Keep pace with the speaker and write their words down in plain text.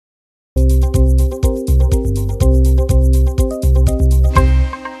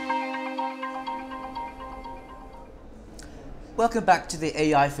welcome back to the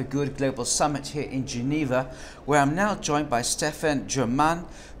AI for Good Global Summit here in Geneva, where I'm now joined by Stefan Germann,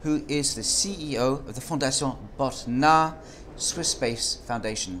 who is the CEO of the Fondation Botnar, Swiss-based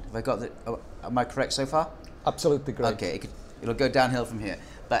foundation. Have I got that? Oh, am I correct so far? Absolutely correct. Okay, it'll go downhill from here.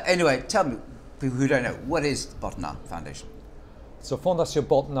 But anyway, tell me, people who don't know, what is Botnar Foundation? So Fondation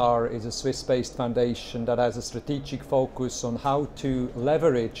Botnar is a Swiss-based foundation that has a strategic focus on how to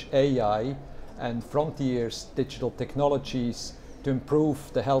leverage AI and frontiers digital technologies to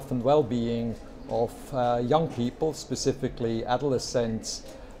improve the health and well-being of young people, specifically adolescents.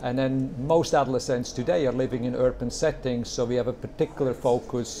 And then most adolescents today are living in urban settings, so we have a particular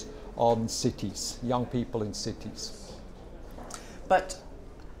focus on cities, young people in cities. But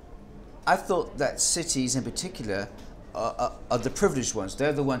I thought that cities in particular are the privileged ones.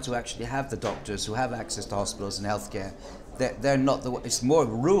 They're the ones who actually have the doctors, who have access to hospitals and healthcare. They're not the. It's more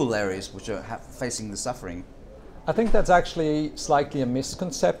rural areas which are facing the suffering. I think that's actually slightly a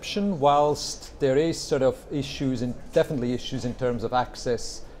misconception. Whilst there is sort of issues, and definitely issues in terms of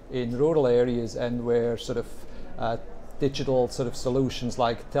access in rural areas, and where sort of digital sort of solutions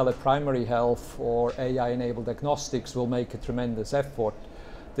like teleprimary health or AI-enabled diagnostics will make a tremendous effort.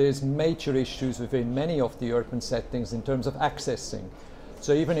 There's major issues within many of the urban settings in terms of accessing.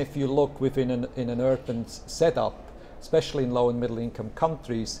 So even if you look within an urban setup, especially in low and middle income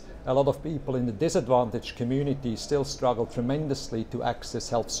countries, a lot of people in the disadvantaged community still struggle tremendously to access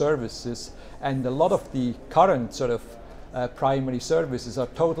health services, and a lot of the current sort of primary services are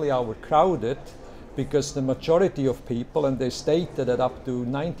totally overcrowded because the majority of people, and they stated that up to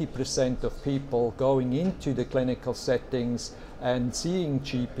 90% of people going into the clinical settings and seeing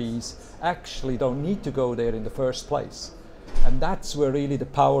GPs actually don't need to go there in the first place. And that's where really the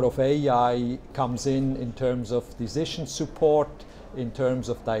power of AI comes in terms of decision support, in terms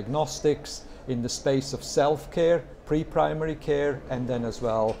of diagnostics, in the space of self-care, pre-primary care, and then as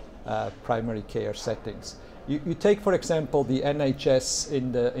well primary care settings. You take, for example, the NHS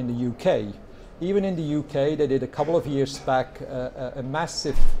in the UK. Even in the UK, they did a couple of years back a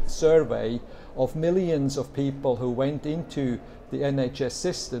massive survey of millions of people who went into the NHS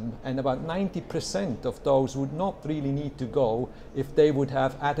system, and about 90% of those would not really need to go if they would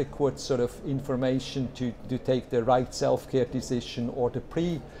have adequate sort of information to take the right self-care decision or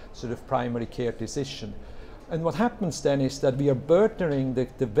the sort of primary care decision. And what happens then is that we are burdening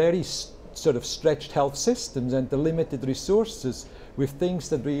the very sort of stretched health systems and the limited resources with things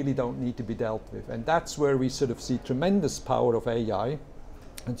that really don't need to be dealt with. And that's where we sort of see tremendous power of AI.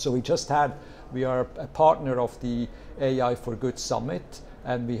 And so we are a partner of the AI for Good Summit,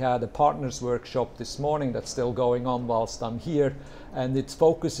 and we had a partners workshop this morning that's still going on whilst I'm here, and it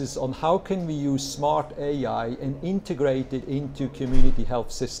focuses on how can we use smart AI and integrate it into community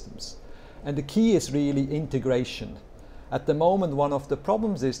health systems. And the key is really integration. At the moment, one of the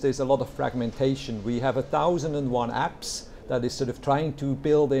problems is there's a lot of fragmentation. We have 1,001 apps that is sort of trying to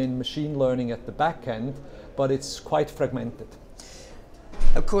build in machine learning at the back end, but it's quite fragmented.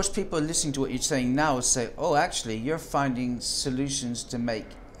 Of course, people listening to what you're saying now will say, oh, actually, you're finding solutions to make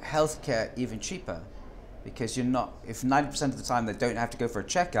healthcare even cheaper, because you're not, if 90% of the time they don't have to go for a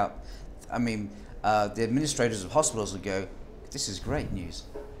checkup, I mean, the administrators of hospitals will go, this is great news.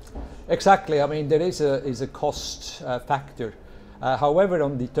 Exactly. I mean, there is a cost factor. However,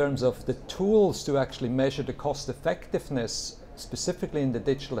 on the terms of the tools to actually measure the cost effectiveness, specifically in the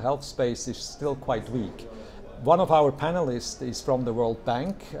digital health space, is still quite weak. One of our panelists is from the World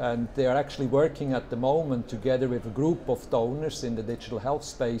Bank, and they are actually working at the moment together with a group of donors in the digital health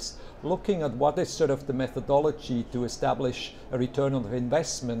space, looking at what is sort of the methodology to establish a return on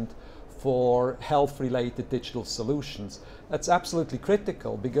investment for health-related digital solutions. That's absolutely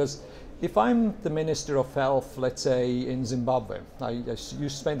critical, because if I'm the Minister of Health, let's say in Zimbabwe, you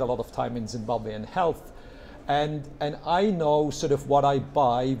spend a lot of time in Zimbabwe and health, and I know sort of what I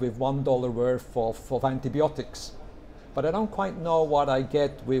buy with $1 worth of antibiotics, but I don't quite know what I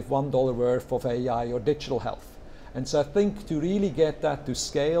get with $1 worth of AI or digital health. And so I think to really get that to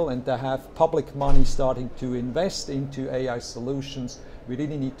scale and to have public money starting to invest into AI solutions, we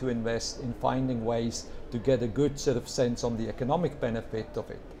really need to invest in finding ways to get a good sort of sense on the economic benefit of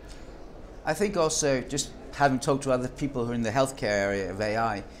it. I think also, just having talked to other people who are in the healthcare area of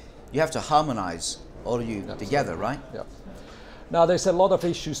AI, you have to harmonize all of you together, right? Yeah. Now there's a lot of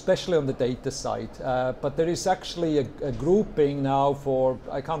issues, especially on the data side, but there is actually a grouping now for,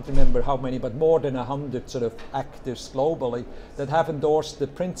 I can't remember how many, but more than 100 sort of actors globally that have endorsed the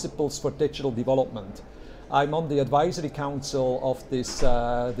principles for digital development. I'm on the advisory council of this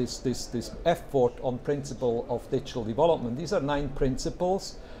effort on principle of digital development. These are 9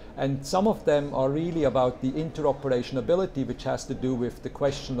 principles, And some of them are really about the interoperability, which has to do with the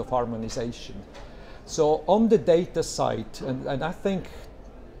question of harmonization. So on the data side, and I think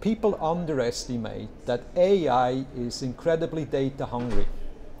people underestimate that AI is incredibly data hungry.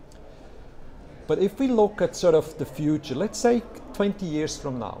 But if we look at sort of the future, let's say 20 years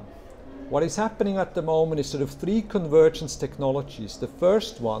from now, what is happening at the moment is sort of three convergence technologies. The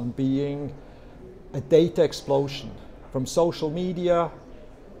first one being a data explosion, from social media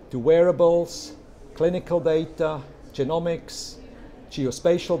to wearables, clinical data, genomics,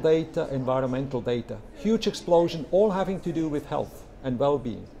 geospatial data, environmental data. Huge explosion, all having to do with health and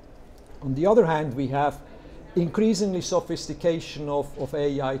well-being. On the other hand, we have increasingly sophistication of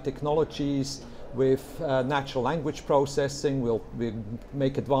AI technologies with natural language processing. We'll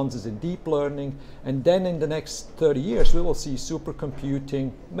make advances in deep learning, and then in the next 30 years we will see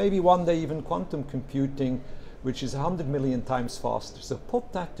supercomputing, maybe one day even quantum computing, which is 100 million times faster. So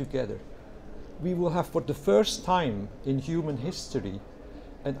put that together, we will have for the first time in human history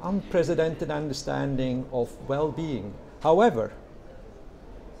an unprecedented understanding of well-being. However,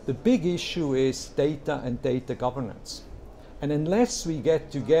 the big issue is data and data governance. And unless we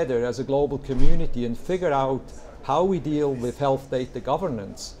get together as a global community and figure out how we deal with health data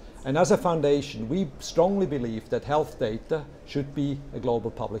governance, and as a foundation, we strongly believe that health data should be a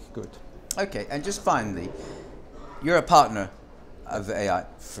global public good. Okay, and just finally, you're a partner of AI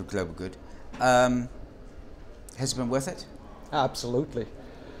for global good. Has it been worth it? Absolutely.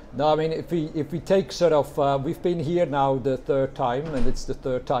 No, I mean, if we take sort of, we've been here now the third time, and it's the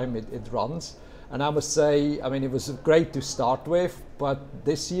third time it runs. And I must say, I mean, it was great to start with, but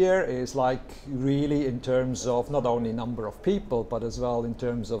this year is like really in terms of not only number of people, but as well in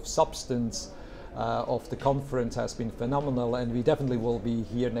terms of substance of the conference has been phenomenal. And we definitely will be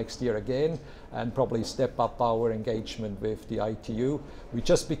here next year again and probably step up our engagement with the ITU. We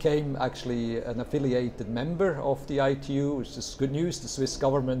just became actually an affiliated member of the ITU, which is good news. The Swiss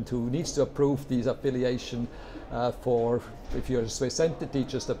government, who needs to approve these affiliation for, if you're a Swiss entity,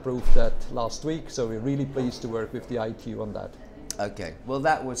 just approved that last week. So we're really pleased to work with the ITU on that. Okay, well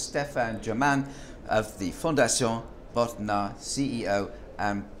that was Stefan Germann of the Fondation Botnar, CEO,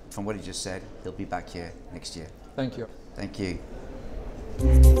 and from what he just said, he'll be back here next year. Thank you. Thank you.